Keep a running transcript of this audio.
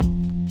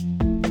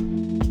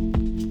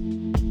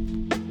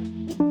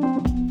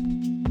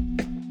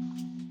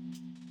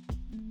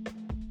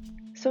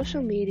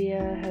social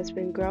media has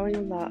been growing a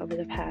lot over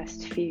the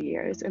past few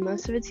years, and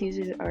most of its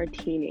users are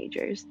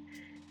teenagers.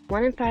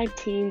 1 in 5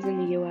 teens in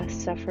the US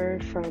suffer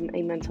from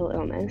a mental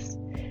illness.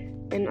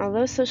 And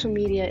although social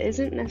media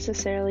isn't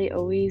necessarily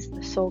always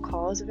the sole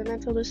cause of a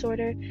mental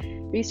disorder,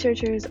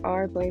 researchers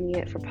are blaming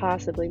it for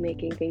possibly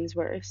making things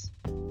worse.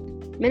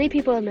 Many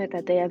people admit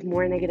that they have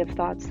more negative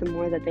thoughts the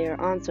more that they are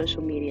on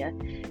social media,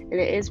 and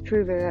it is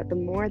proven that the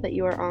more that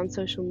you are on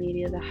social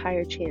media, the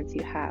higher chance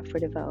you have for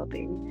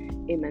developing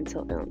a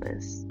mental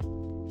illness.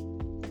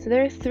 So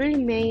there are 3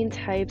 main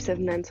types of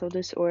mental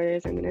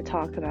disorders I'm going to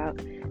talk about,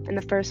 and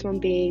the first one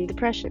being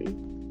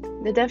depression.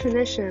 The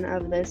definition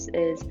of this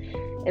is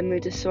a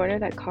mood disorder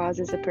that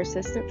causes a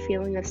persistent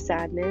feeling of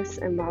sadness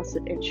and loss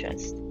of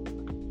interest.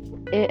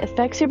 It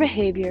affects your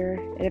behavior,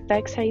 it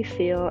affects how you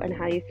feel and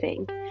how you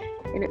think,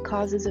 and it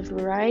causes a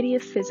variety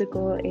of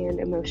physical and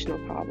emotional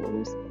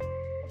problems.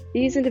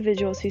 These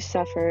individuals who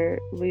suffer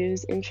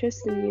lose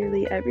interest in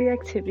nearly every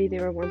activity they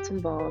were once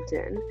involved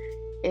in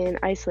and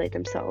isolate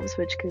themselves,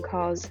 which can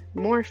cause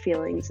more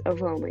feelings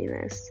of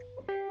loneliness.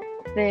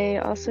 They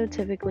also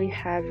typically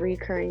have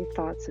recurring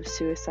thoughts of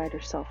suicide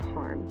or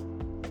self-harm.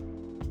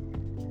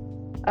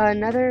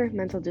 Another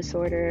mental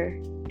disorder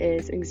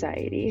is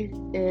anxiety,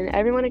 and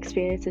everyone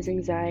experiences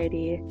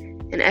anxiety,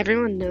 and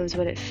everyone knows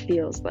what it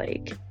feels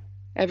like.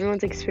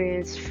 Everyone's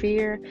experienced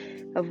fear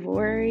of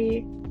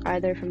worry,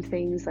 either from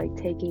things like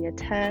taking a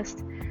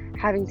test,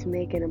 having to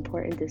make an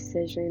important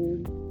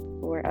decision,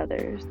 or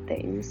other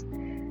things.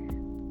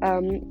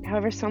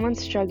 However, someone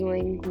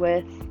struggling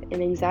with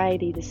an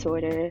anxiety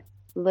disorder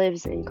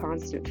lives in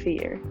constant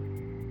fear.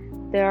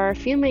 There are a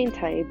few main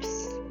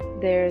types.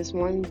 There's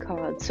one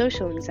called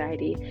social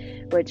anxiety,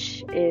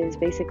 which is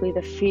basically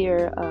the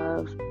fear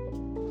of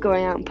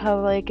going out in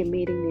public and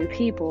meeting new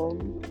people.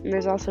 And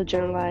there's also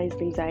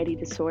generalized anxiety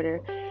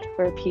disorder,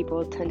 where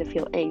people tend to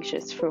feel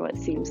anxious for what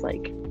seems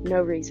like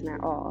no reason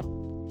at all.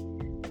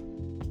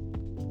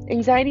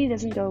 Anxiety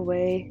doesn't go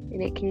away,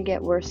 and it can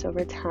get worse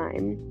over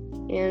time.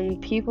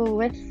 And people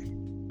with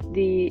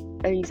the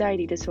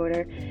anxiety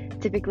disorder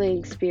typically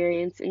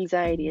experience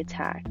anxiety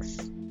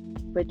attacks,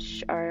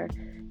 which are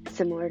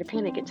similar to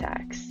panic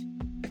attacks.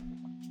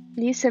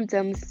 These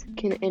symptoms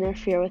can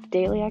interfere with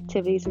daily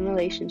activities and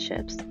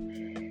relationships.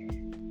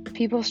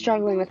 People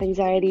struggling with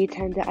anxiety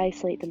tend to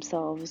isolate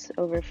themselves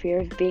over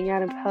fear of being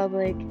out in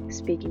public,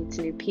 speaking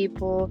to new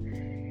people,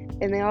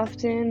 and they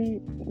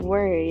often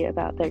worry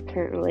about their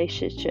current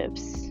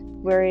relationships,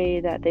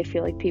 worry that they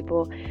feel like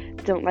people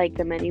don't like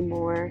them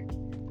anymore.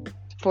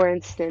 For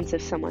instance,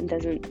 if someone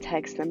doesn't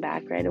text them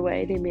back right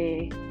away, they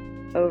may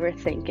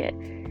overthink it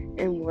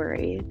and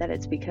worry that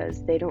it's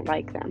because they don't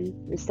like them,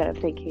 instead of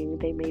thinking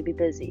they may be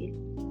busy.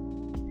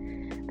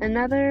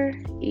 Another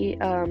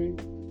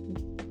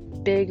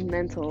big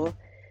mental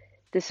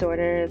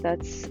disorder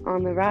that's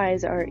on the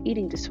rise are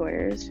eating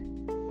disorders.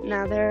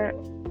 Now, there are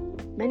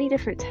many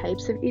different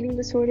types of eating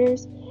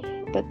disorders,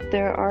 but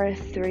there are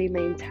 3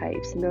 main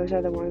types, and those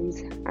are the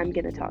ones I'm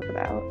going to talk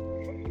about.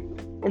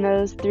 And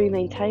those 3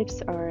 main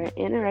types are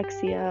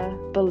anorexia,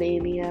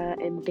 bulimia,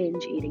 and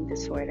binge eating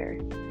disorder.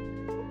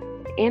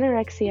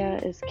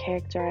 Anorexia is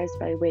characterized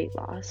by weight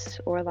loss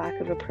or lack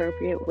of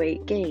appropriate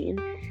weight gain,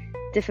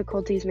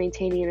 difficulties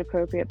maintaining an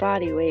appropriate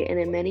body weight, and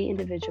in many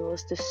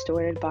individuals,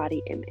 distorted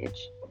body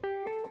image.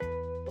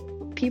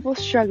 People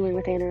struggling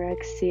with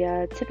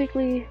anorexia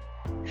typically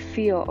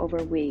feel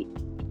overweight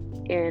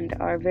and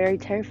are very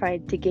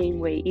terrified to gain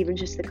weight, even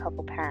just a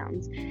couple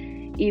pounds,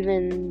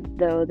 even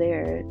though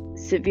they're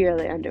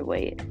severely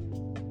underweight.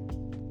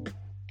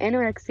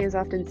 Anorexia is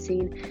often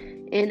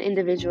seen in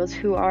individuals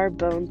who are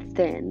bone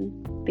thin,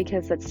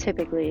 because that's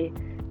typically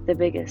the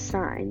biggest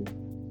sign.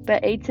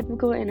 But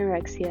atypical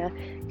anorexia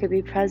could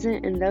be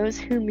present in those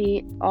who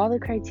meet all the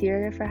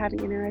criteria for having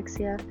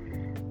anorexia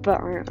but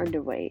aren't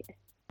underweight.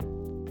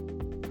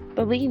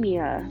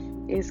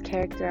 Bulimia is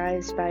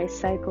characterized by a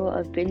cycle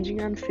of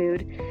binging on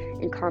food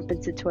and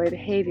compensatory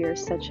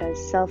behaviors such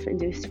as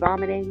self-induced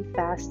vomiting,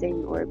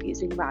 fasting, or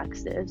abusing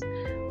laxatives,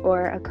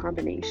 or a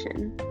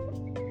combination.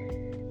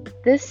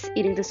 This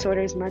eating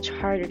disorder is much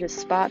harder to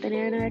spot than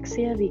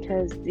anorexia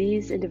because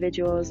these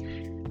individuals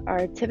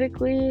are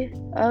typically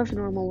of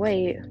normal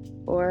weight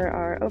or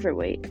are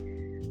overweight.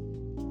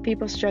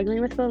 People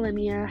struggling with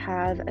bulimia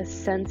have a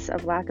sense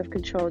of lack of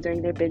control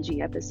during their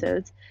binging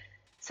episodes,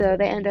 so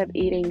they end up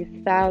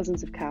eating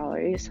thousands of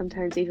calories,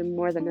 sometimes even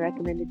more than the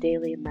recommended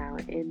daily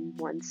amount in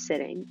one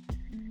sitting.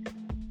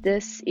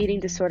 This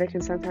eating disorder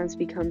can sometimes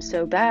become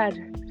so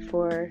bad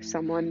for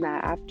someone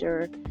that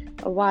after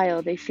a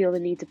while they feel the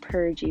need to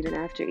purge even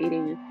after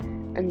eating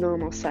a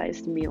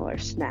normal-sized meal or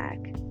snack.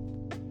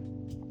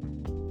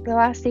 The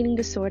last eating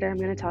disorder I'm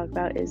going to talk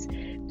about is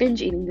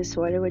binge eating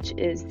disorder, which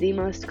is the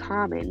most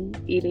common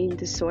eating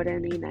disorder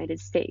in the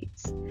United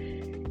States.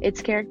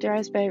 It's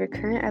characterized by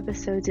recurrent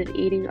episodes of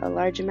eating a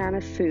large amount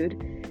of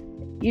food,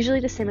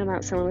 usually the same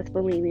amount someone with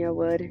bulimia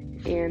would,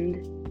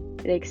 and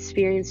they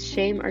experience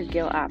shame or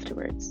guilt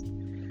afterwards.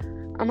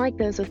 Unlike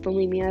those with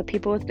bulimia,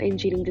 people with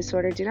binge eating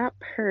disorder do not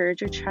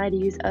purge or try to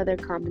use other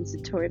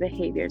compensatory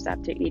behaviors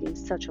after eating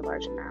such a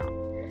large amount.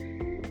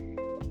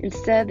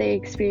 Instead, they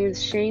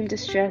experience shame,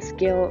 distress,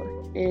 guilt,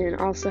 and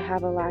also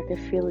have a lack of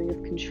feeling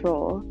of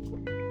control.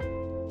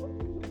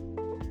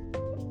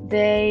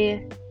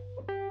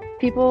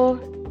 People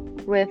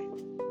with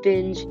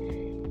binge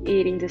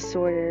eating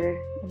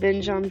disorder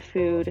binge on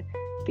food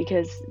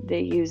because they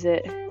use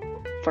it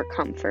for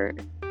comfort,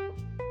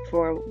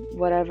 for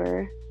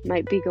whatever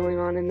might be going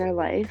on in their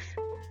life.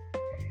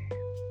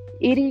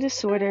 Eating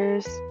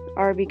disorders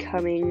are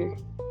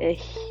becoming a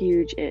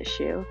huge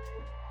issue.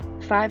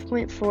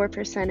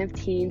 5.4% of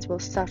teens will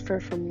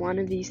suffer from one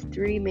of these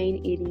three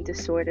main eating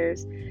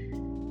disorders,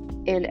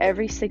 and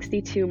every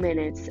 62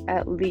 minutes,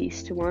 at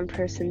least one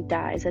person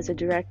dies as a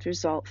direct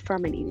result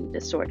from an eating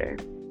disorder.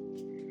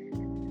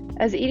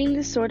 As eating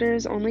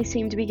disorders only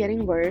seem to be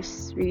getting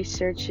worse,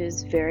 research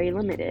is very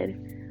limited.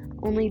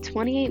 Only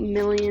 $28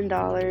 million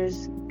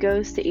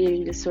goes to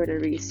eating disorder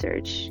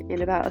research,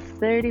 and about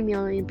 30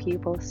 million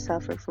people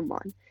suffer from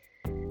one.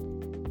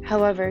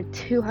 However,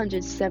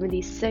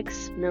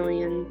 $276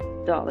 million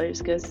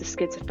goes to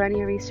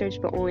schizophrenia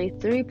research, but only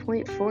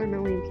 3.4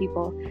 million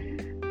people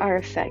are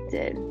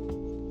affected.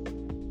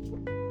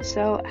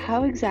 So,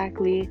 how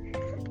exactly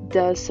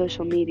does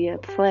social media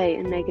play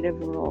a negative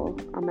role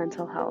on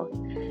mental health?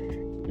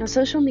 Now,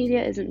 social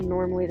media isn't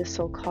normally the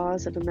sole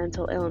cause of a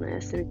mental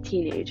illness in a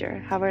teenager.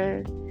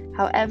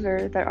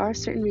 However, there are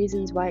certain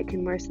reasons why it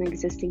can worsen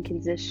existing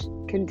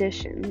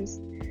conditions.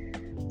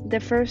 The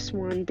first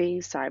one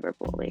being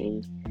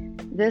cyberbullying.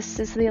 This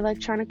is the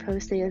electronic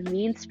posting of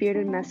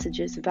mean-spirited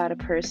messages about a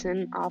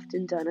person,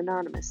 often done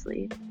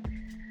anonymously.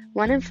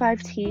 1 in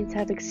 5 teens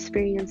have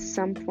experienced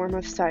some form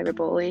of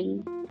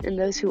cyberbullying, and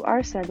those who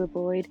are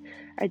cyberbullied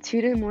are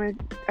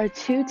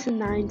 2 to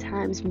 9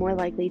 times more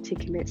likely to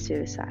commit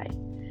suicide.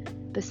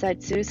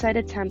 Besides suicide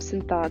attempts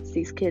and thoughts,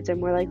 these kids are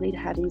more likely to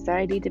have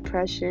anxiety,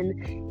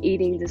 depression,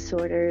 eating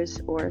disorders,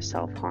 or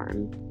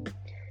self-harm.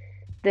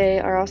 They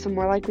are also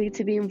more likely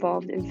to be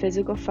involved in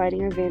physical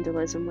fighting or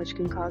vandalism, which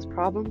can cause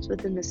problems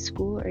within the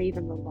school or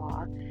even the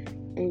law,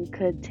 and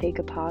could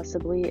take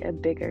possibly a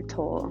bigger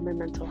toll on their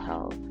mental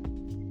health.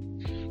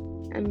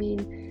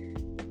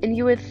 And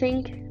you would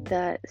think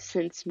that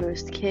since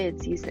most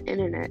kids use the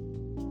internet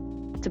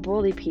to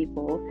bully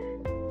people,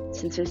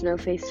 since there's no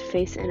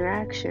face-to-face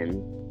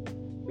interaction,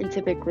 and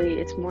typically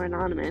it's more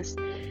anonymous,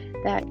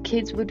 that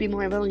kids would be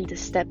more willing to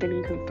step in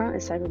and confront a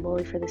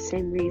cyberbully for the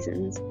same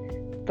reasons.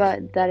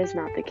 But that is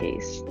not the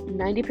case.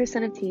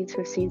 90% of teens who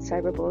have seen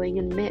cyberbullying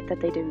admit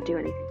that they didn't do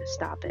anything to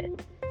stop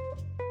it.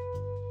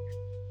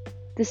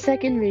 The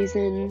second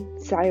reason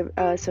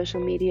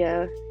social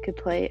media could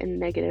play a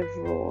negative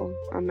role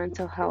on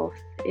mental health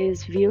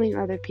is viewing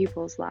other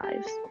people's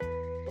lives.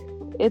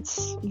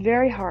 It's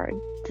very hard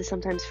to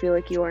sometimes feel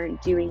like you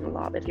aren't doing a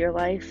lot with your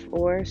life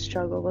or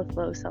struggle with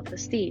low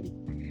self-esteem.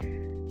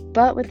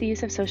 But with the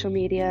use of social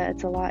media,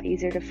 it's a lot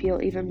easier to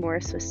feel even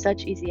worse with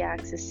such easy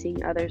access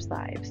seeing others'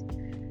 lives.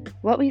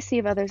 What we see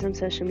of others on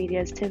social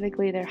media is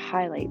typically their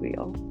highlight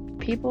reel.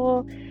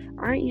 People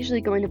aren't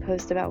usually going to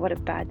post about what a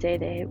bad day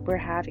they were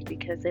having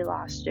because they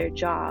lost their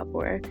job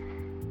or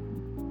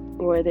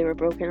they were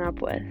broken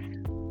up with.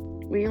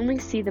 We only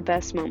see the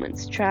best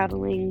moments,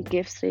 traveling,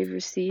 gifts they've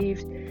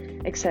received,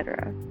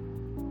 etc.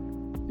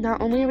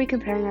 Not only are we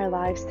comparing our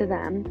lives to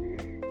them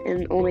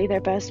and only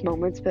their best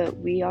moments, but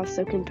we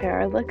also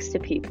compare our looks to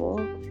people,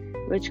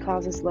 which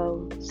causes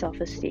low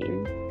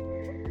self-esteem.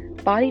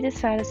 Body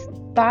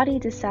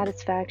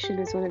dissatisfaction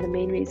is one of the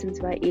main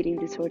reasons why eating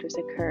disorders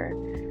occur,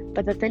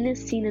 but the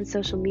thinness seen in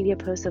social media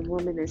posts of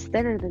women is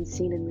thinner than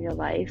seen in real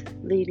life,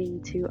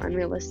 leading to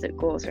unrealistic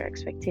goals or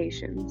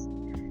expectations.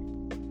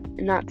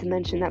 And not to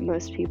mention that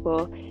most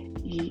people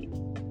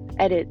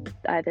edit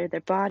either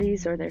their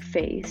bodies or their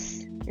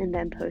face and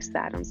then post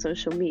that on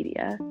social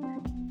media.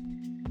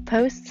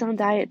 Posts on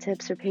diet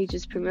tips or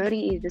pages promoting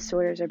eating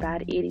disorders or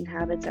bad eating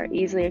habits are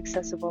easily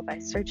accessible by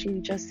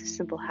searching just a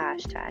simple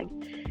hashtag.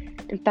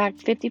 In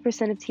fact,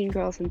 50% of teen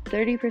girls and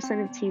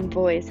 30% of teen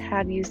boys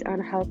have used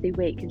unhealthy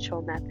weight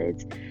control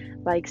methods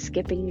like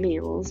skipping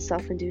meals,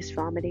 self-induced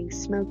vomiting,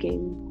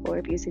 smoking, or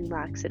abusing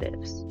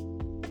laxatives.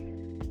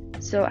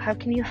 So how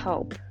can you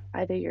help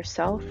either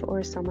yourself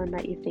or someone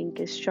that you think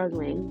is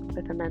struggling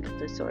with a mental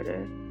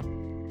disorder?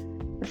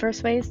 The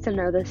first way is to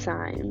know the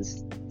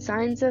signs.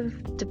 Signs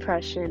of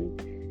depression.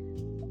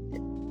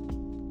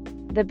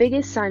 The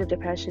biggest sign of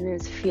depression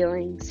is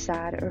feeling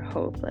sad or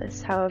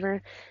hopeless.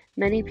 However,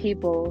 many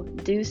people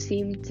do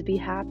seem to be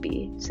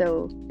happy,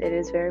 so it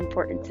is very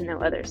important to know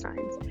other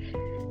signs.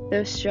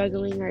 Those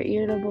struggling are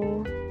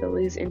irritable, they'll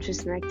lose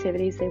interest in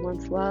activities they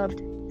once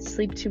loved,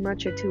 sleep too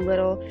much or too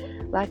little,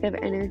 lack of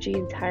energy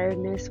and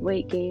tiredness,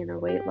 weight gain or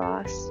weight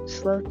loss,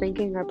 slow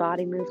thinking or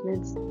body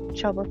movements,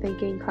 trouble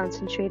thinking,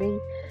 concentrating,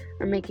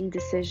 or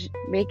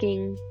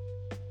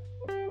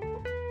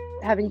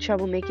having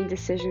trouble making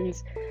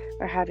decisions,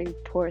 or having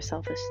poor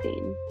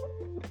self-esteem.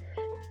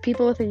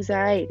 People with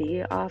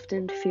anxiety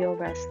often feel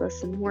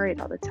restless and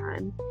worried all the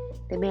time.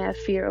 They may have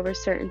fear over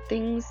certain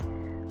things,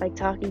 like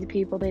talking to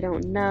people they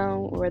don't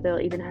know, or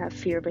they'll even have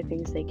fear over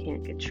things they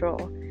can't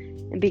control.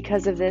 And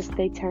because of this,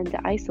 they tend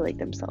to isolate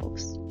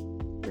themselves.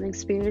 When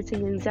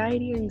experiencing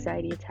anxiety or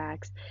anxiety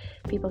attacks,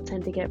 people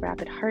tend to get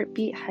rapid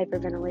heartbeat,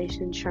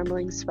 hyperventilation,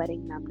 trembling,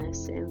 sweating,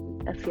 numbness,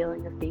 and a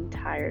feeling of being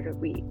tired or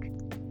weak.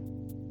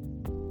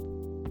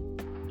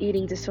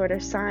 Eating disorder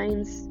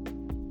signs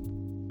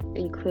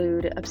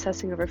include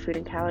obsessing over food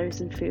and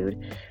calories in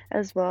food,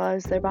 as well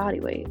as their body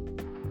weight.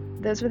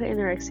 Those with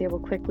anorexia will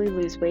quickly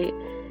lose weight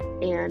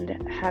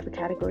and have a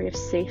category of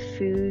safe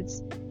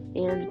foods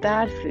and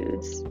bad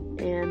foods.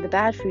 And the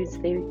bad foods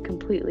they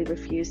completely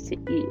refuse to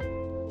eat.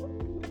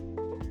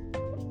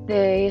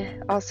 They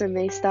also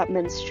may stop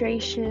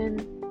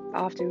menstruation,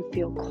 often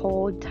feel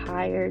cold,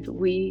 tired,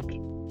 weak,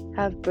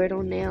 have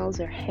brittle nails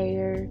or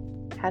hair,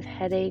 have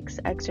headaches,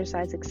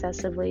 exercise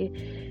excessively,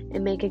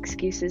 and make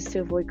excuses to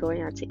avoid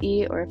going out to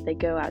eat, or if they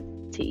go out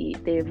to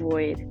eat, they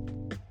avoid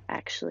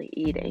actually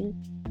eating.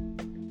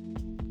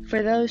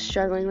 For those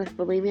struggling with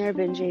bulimia or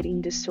binge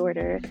eating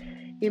disorder,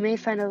 you may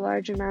find a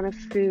large amount of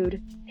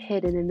food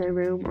hidden in their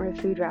room or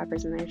food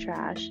wrappers in their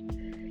trash.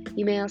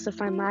 You may also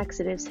find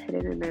laxatives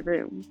hidden in their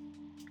room.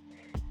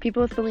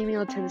 People with bulimia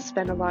will tend to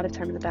spend a lot of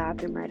time in the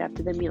bathroom right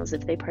after their meals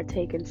if they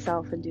partake in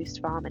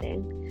self-induced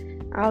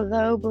vomiting.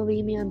 Although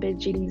bulimia and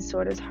binge eating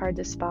disorder is hard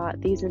to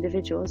spot, these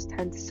individuals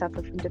tend to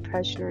suffer from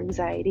depression or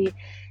anxiety,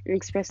 and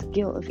express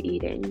guilt of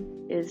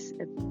eating is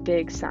a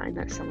big sign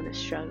that someone is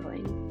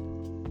struggling.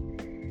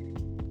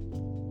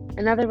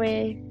 Another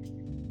way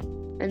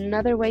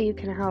you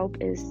can help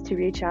is to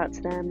reach out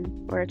to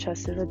them or a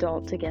trusted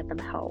adult to get them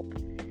help.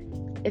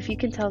 If you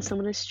can tell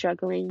someone is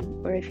struggling,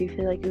 or if you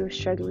feel like you are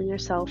struggling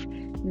yourself,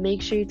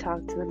 make sure you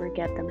talk to them or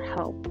get them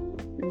help.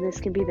 And this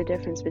can be the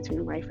difference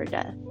between life or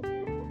death.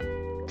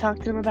 Talk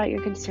to them about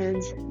your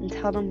concerns and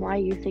tell them why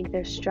you think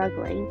they're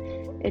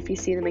struggling if you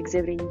see them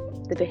exhibiting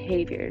the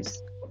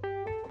behaviors.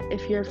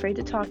 If you're afraid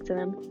to talk to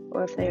them,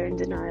 or if they are in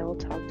denial,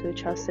 talk to a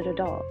trusted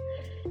adult.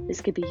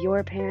 This could be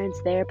your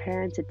parents, their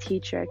parents, a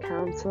teacher, a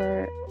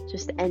counselor,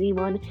 just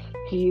anyone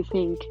who you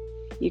think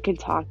you can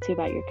talk to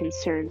about your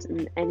concerns,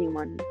 and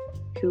anyone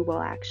who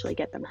will actually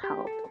get them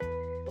help.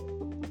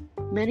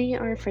 Many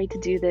are afraid to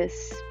do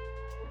this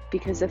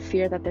because of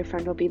fear that their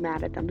friend will be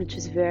mad at them, which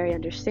is very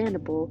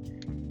understandable.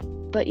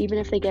 But even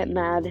if they get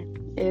mad,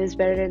 it is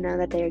better to know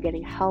that they are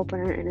getting help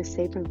and are in a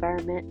safe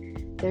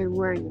environment than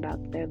worrying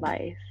about their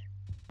life.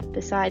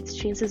 Besides,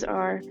 chances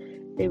are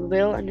they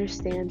will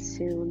understand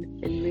soon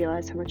and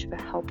realize how much of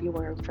a help you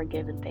were, and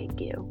forgive and thank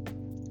you.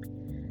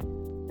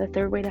 The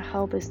third way to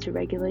help is to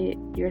regulate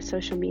your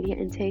social media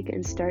intake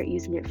and start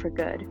using it for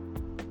good.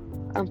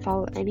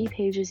 Unfollow any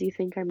pages you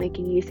think are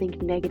making you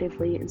think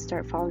negatively, and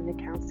start following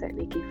accounts that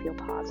make you feel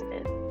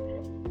positive.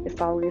 If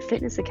following a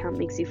fitness account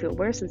makes you feel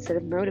worse instead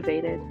of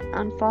motivated,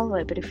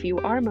 unfollow it. But if you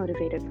are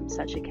motivated from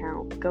such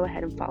account, go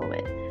ahead and follow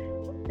it.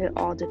 It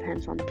all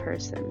depends on the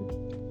person.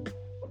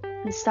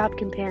 And stop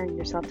comparing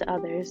yourself to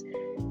others.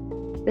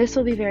 This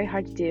will be very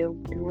hard to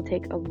do and will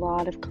take a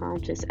lot of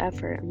conscious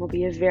effort and will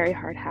be a very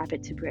hard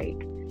habit to break.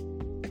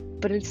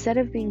 But instead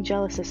of being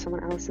jealous of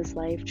someone else's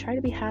life, try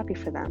to be happy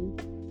for them.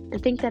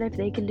 And think that if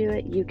they can do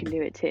it, you can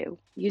do it too.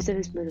 Use it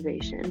as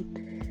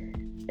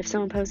motivation. If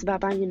someone posts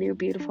about buying a new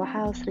beautiful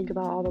house, think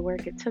about all the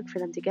work it took for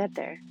them to get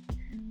there.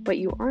 What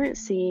you aren't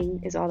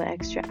seeing is all the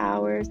extra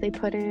hours they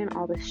put in,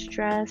 all the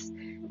stress,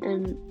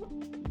 and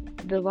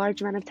the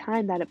large amount of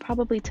time that it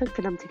probably took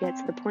for them to get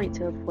to the point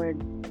to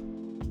afford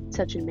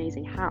such an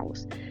amazing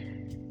house.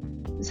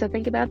 So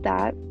think about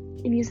that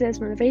and use it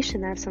as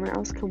motivation that if someone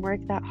else can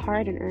work that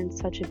hard and earn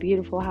such a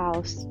beautiful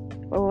house,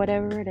 or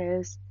whatever it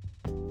is,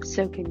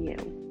 so can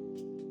you.